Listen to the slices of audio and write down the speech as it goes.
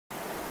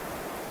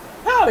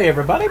Howdy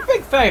everybody,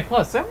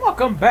 BygPhattyPlus, and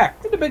welcome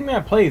back to the Big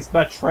Man Plays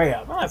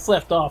Betrayal. When last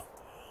left off,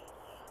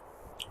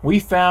 we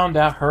found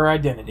out her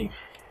identity.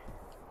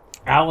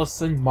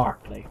 Allison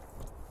Markley.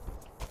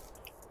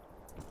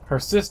 Her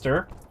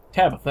sister,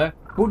 Tabitha,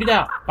 booted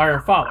out by her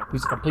father,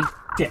 who's a complete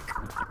dick.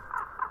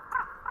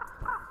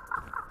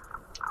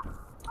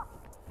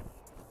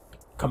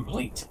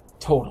 Complete,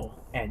 total,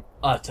 and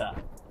utter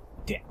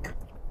dick.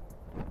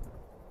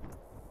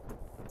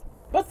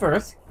 But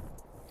first,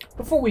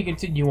 before we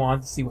continue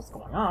on to see what's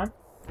going on,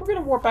 we're going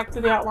to warp back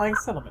to the outlying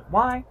settlement.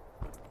 Why?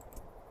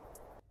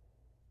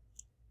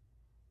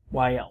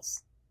 Why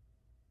else?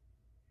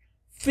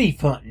 Thief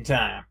hunting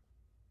time.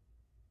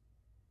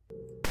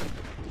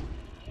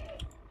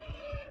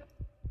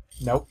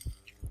 Nope.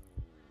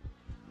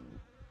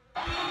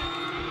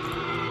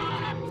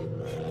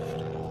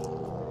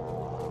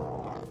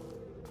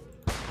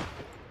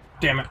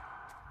 Damn it.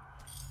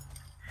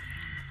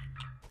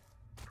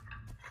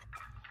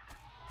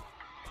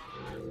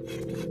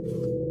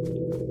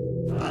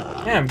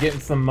 Yeah, I'm getting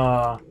some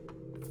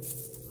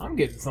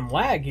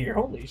lag here.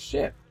 Holy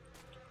shit.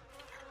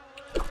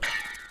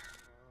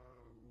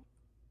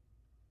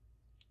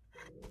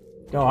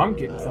 No, I'm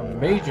getting some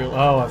major...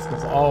 Oh, it's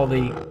because all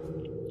the...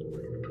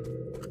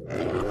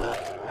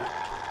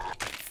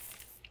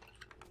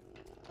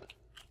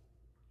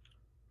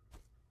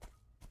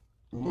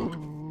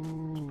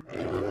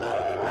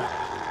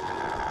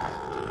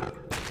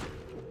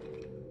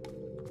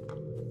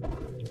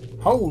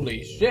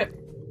 Holy shit.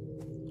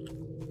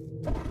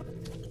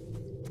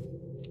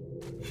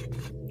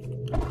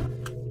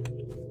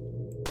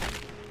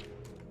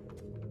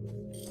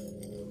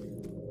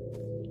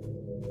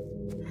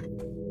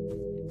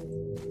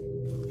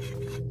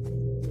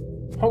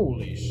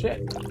 Holy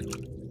shit.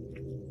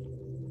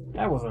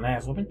 That was an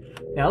ass whooping.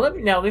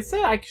 Now they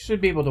said I should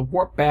be able to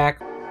warp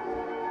back,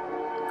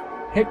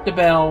 hit the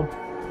bell.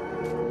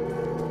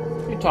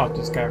 Let me talk to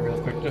this guy real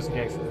quick, just in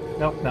case.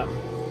 Nope, nothing.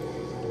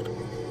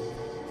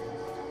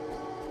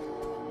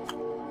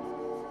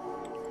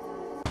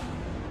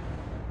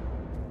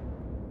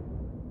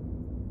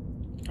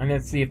 And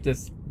let's see if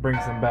this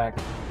brings him back.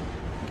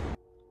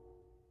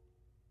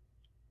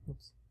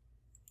 Oops.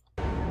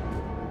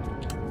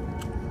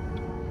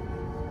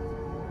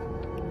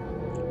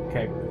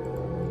 Okay.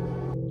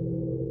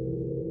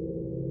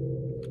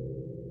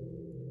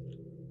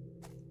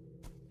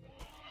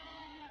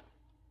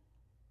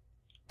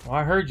 Well,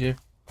 I heard you.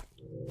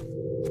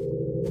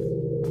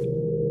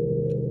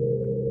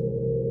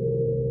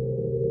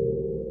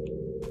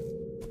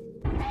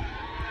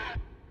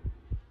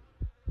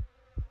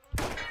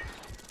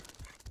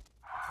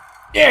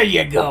 There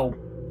you go!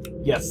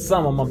 You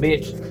son of a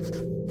bitch!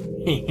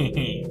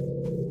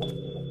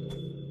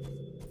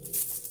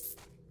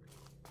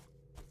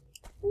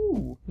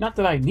 Ooh, not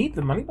that I need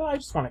the money, but I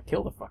just want to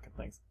kill the fucking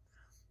things.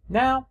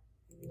 Now,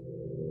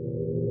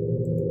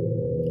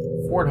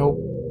 Fort Hope.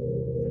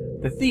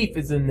 The thief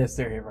is in this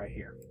area right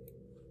here.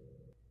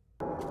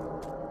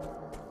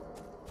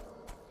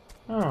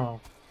 Oh.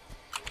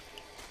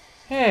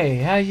 Hey,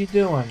 how you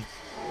doing?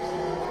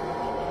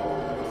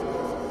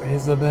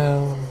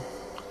 Isabel.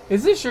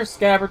 Is this your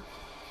scabbard?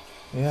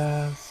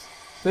 Yes.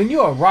 Then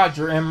you are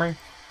Roger Emery?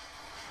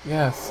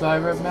 Yes, I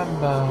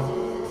remember.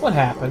 What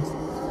happened?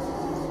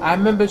 I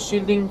remember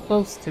she leaned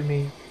close to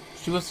me.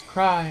 She was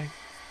crying.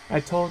 I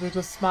told her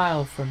to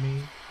smile for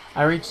me.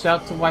 I reached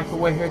out to wipe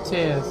away her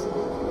tears.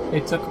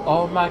 It took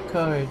all my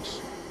courage,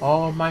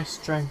 all my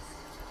strength.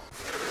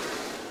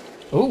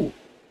 Ooh,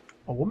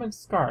 a woman's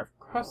scarf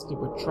crusted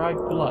with dried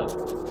blood.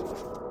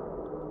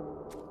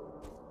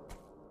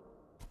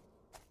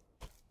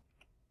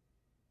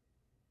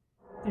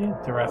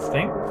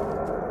 Interesting.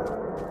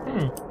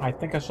 I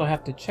think I shall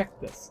have to check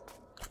this.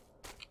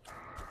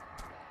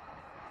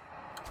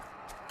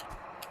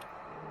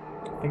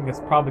 I think it's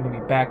probably going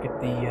to be back at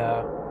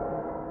the,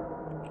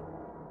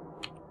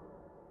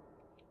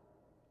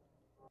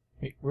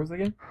 Wait, where's it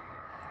again?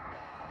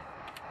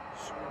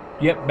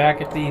 Yep,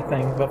 back at the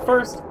thing. But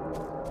first,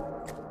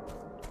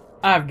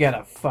 I've got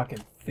a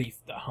fucking thief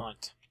to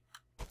hunt.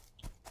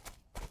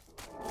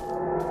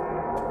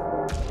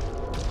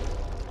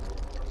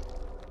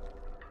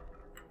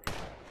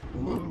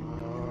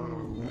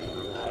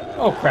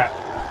 Oh crap.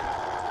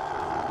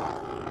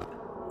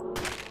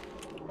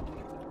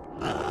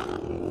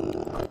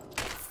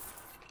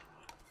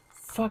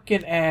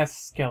 Fucking ass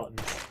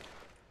skeletons.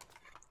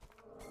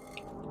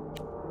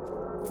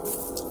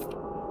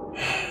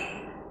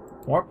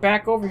 Warp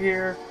back over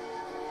here.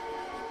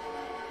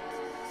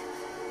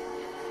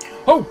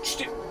 Oh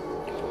shit!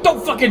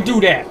 Don't fucking do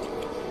that!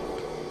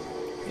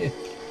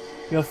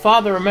 Your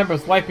father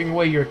remembers wiping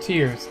away your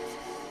tears.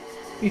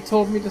 He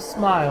told me to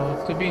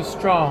smile, to be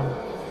strong.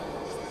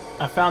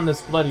 I found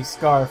this bloody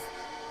scarf.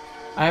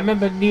 I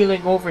remember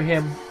kneeling over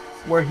him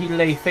where he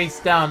lay face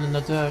down in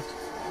the dirt.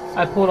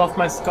 I pulled off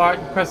my scarf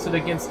and pressed it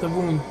against the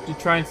wound to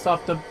try and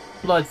stop the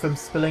blood from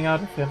spilling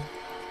out of him.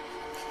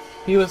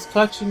 He was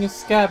clutching his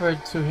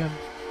scabbard to him.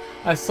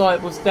 I saw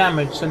it was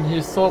damaged and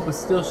his sword was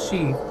still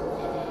sheathed.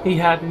 He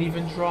hadn't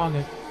even drawn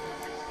it.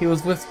 He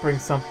was whispering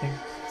something.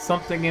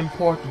 Something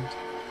important.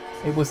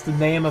 It was the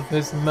name of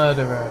his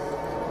murderer.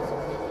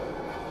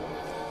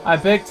 I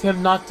begged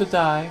him not to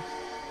die,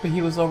 but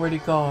he was already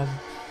gone.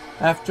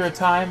 After a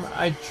time,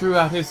 I drew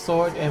out his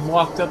sword and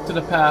walked up to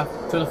the path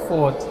to the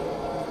fort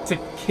to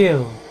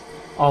kill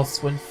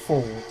Oswin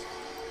Fold.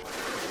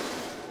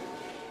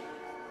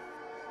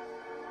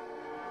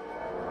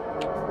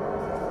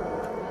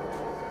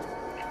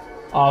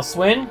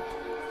 Oswin,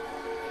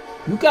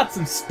 you got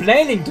some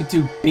splaining to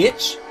do,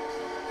 bitch!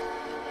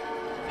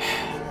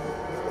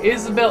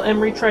 Isabel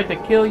Emery tried to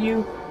kill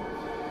you?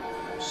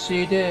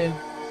 She did.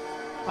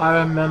 I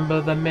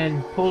remember the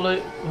men pull her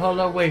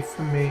away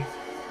from me.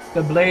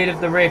 The blade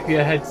of the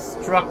rapier had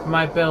struck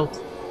my belt,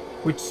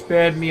 which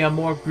spared me a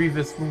more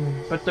grievous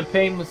wound, but the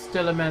pain was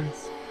still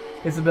immense.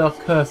 Isabel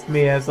cursed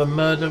me as a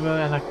murderer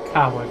and a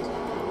coward.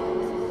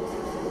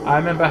 I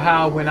remember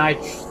how, when I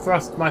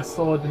thrust my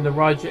sword into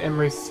Roger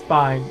Emery's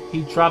spine,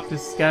 he dropped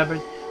his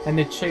scabbard and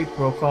the chafe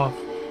broke off.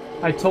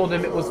 I told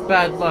him it was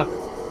bad luck,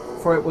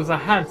 for it was a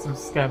handsome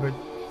scabbard.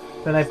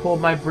 Then I pulled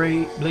my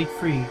blade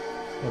free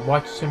and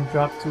watched him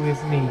drop to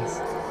his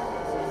knees.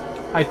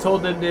 I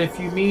told him that if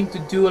you mean to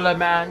duel a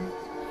man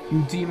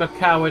you deem a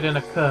coward and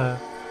a cur,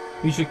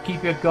 you should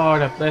keep your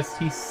guard up lest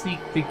he seek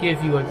to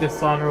give you a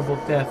dishonorable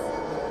death.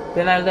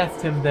 Then I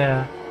left him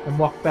there and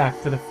walked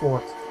back to the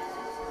fort.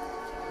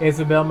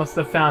 Isabel must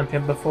have found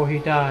him before he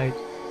died.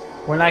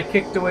 When I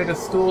kicked away the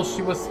stool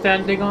she was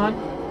standing on,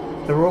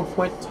 the rope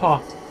went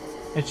taut,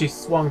 and she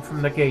swung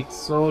from the gate,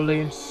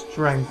 slowly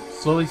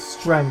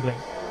strangling.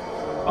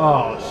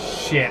 Oh,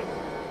 shit.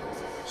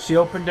 She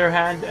opened her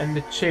hand, and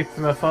the chafe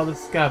from her father's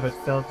scabbard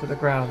fell to the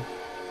ground.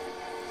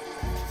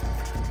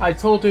 I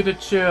told her to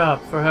cheer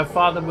up, for her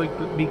father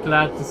would be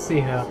glad to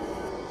see her.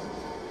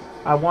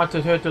 I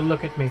wanted her to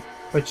look at me,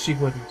 but she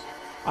wouldn't.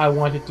 I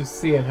wanted to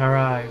see in her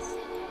eyes.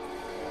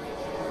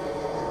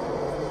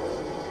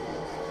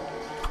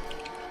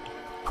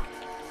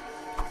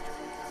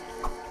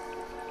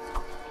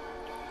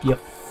 You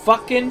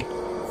fucking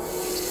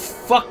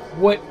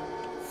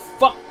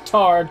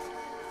fucktard.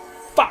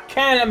 Fuck,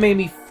 kinda made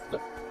me.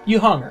 You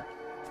hung her.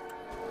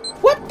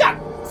 What the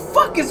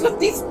fuck is with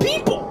these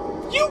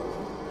people? You.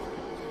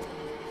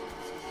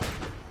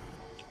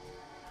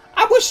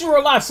 I wish you were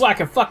alive so I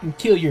could fucking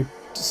kill your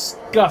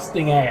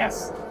disgusting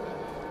ass.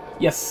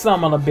 You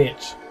son of a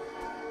bitch.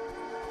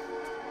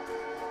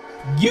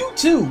 You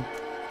too.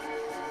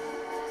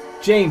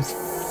 James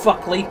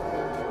Fuckley.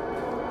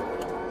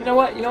 You know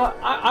what?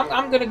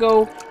 I'm gonna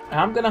go and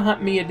I'm gonna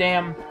hunt me a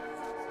damn.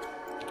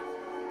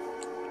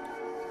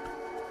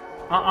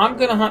 I'm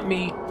gonna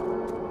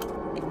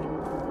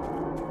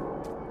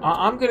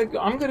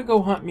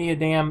go hunt me a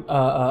damn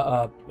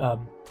a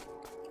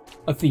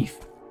thief.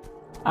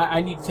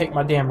 I need to take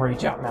my damn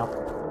rage out now.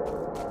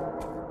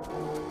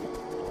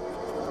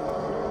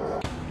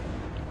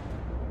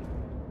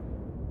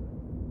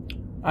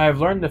 I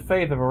have learned the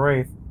faith of a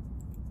wraith.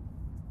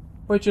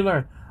 What'd you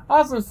learn?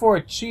 Osmond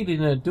Ford cheated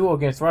in a duel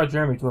against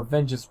Roger Emery to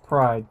avenge his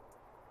pride.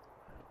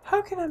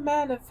 How can a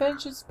man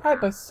avenge his pride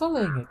by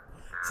sullying it?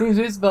 Seems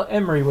Isabel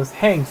Emery was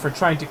hanged for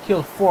trying to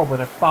kill Ford with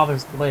her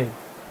father's blade.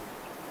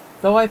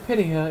 Though I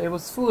pity her, it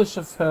was foolish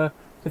of her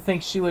to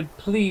think she would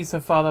please her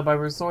father by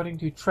resorting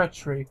to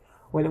treachery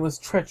when it was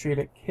treachery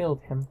that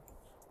killed him.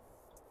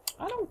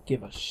 I don't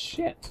give a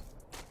shit.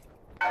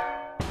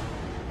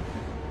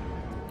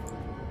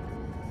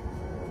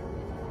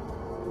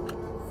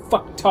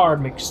 Fucktard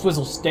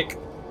McSwizzlestick.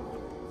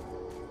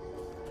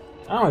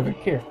 I don't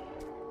even care.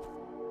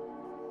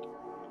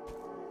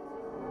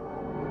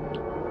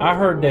 I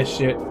heard that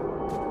shit.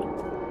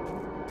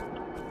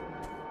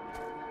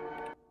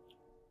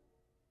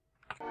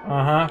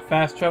 Uh-huh,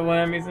 fast travel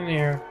enemies in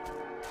here.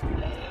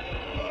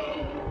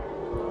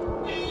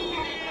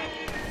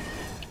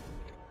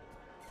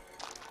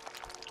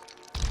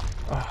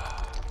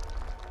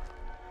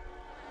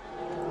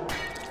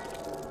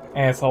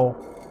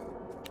 Asshole.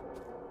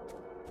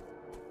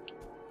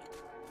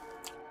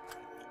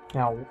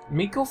 Now,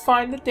 me go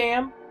find the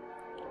damn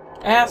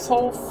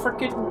asshole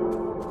frickin'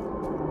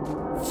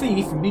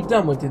 thief and be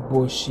done with this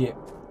bullshit.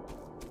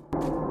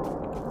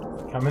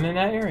 Coming in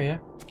that area.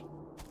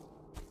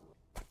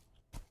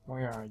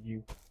 Where are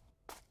you?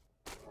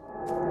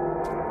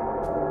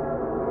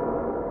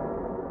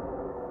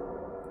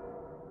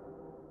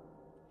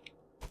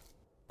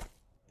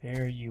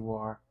 There you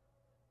are.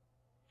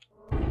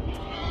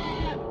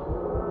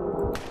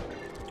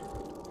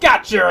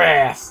 Got your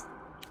ass!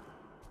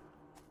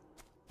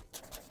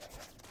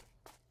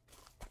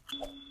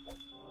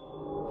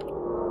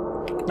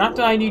 Not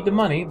that I need the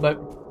money, but...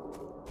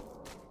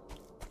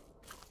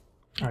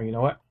 Oh, you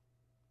know what?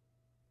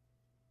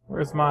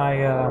 Where's my,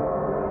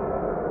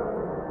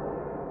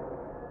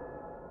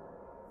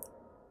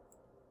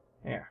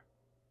 There.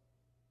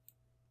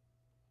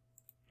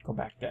 Go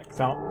back to X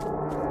out.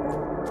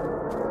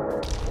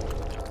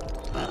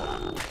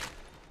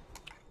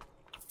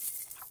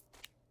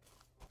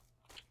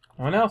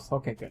 No one else?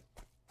 Okay, good.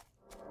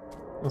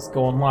 Let's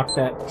go unlock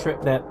that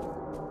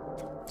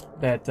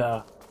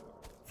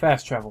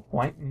fast travel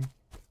point and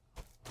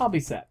I'll be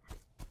set.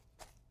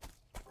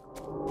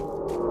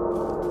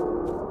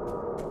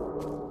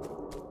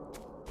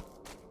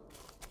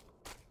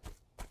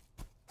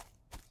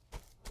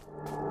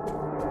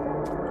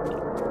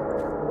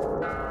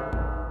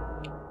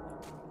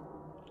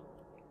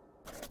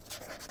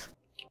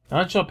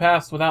 None shall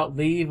pass without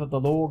leave of the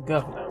Lord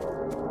Governor.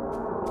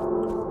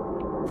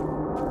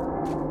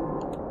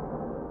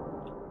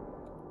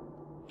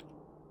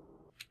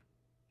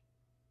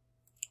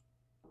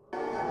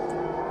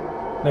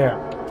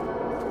 There.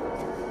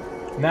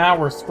 Now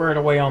we're squared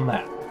away on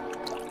that.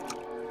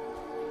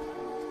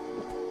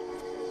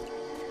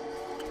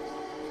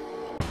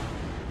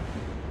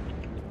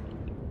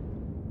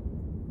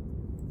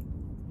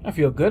 I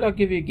feel good. I'll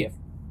give you a gift.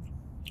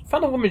 I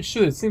found a woman's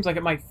shoe. It seems like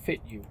it might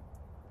fit you.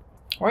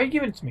 Why are you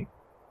giving it to me?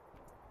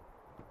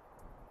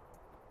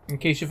 In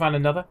case you find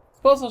another?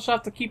 Suppose I'll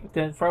have to keep it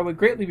then, for I would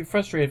greatly be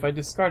frustrated if I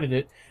discarded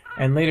it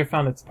and later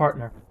found its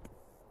partner.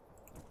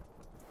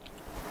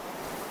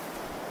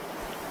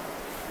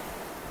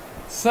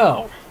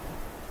 So,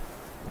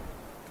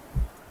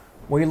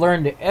 we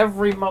learned that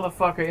every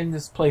motherfucker in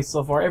this place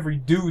so far, every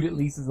dude at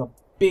least, is a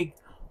big,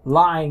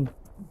 lying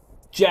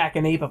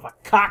jackanape of a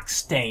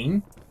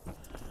cockstain.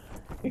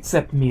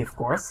 Except me, of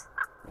course.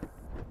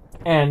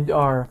 And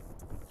our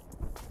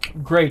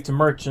great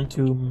merchant,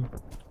 whom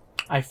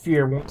I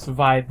fear won't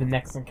survive the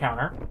next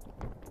encounter.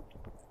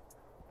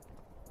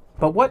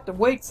 But what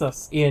awaits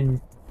us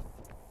in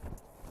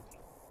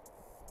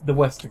the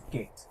Western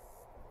Gate?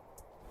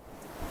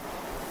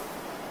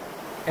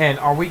 And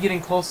are we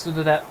getting closer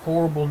to that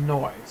horrible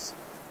noise?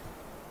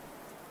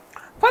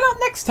 Find out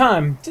next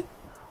time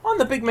on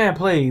The Big Man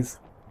Plays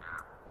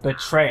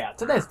Betrayal.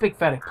 Today's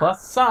BygPhattyPlus.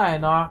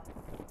 Sayonara.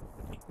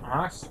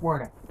 I swear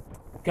to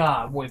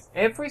God, was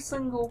every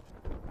single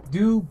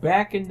dude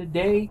back in the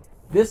day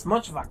this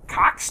much of a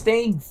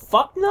cockstained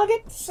fuck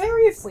nugget?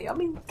 Seriously, I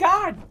mean,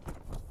 God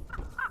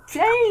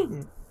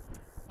dang.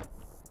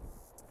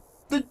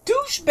 The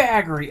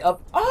douchebaggery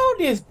of all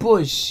this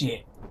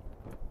bullshit.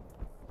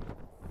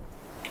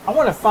 I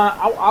want to find.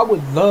 I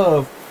would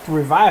love to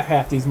revive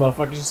half these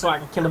motherfuckers just so I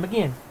can kill them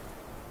again.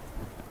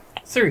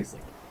 Seriously.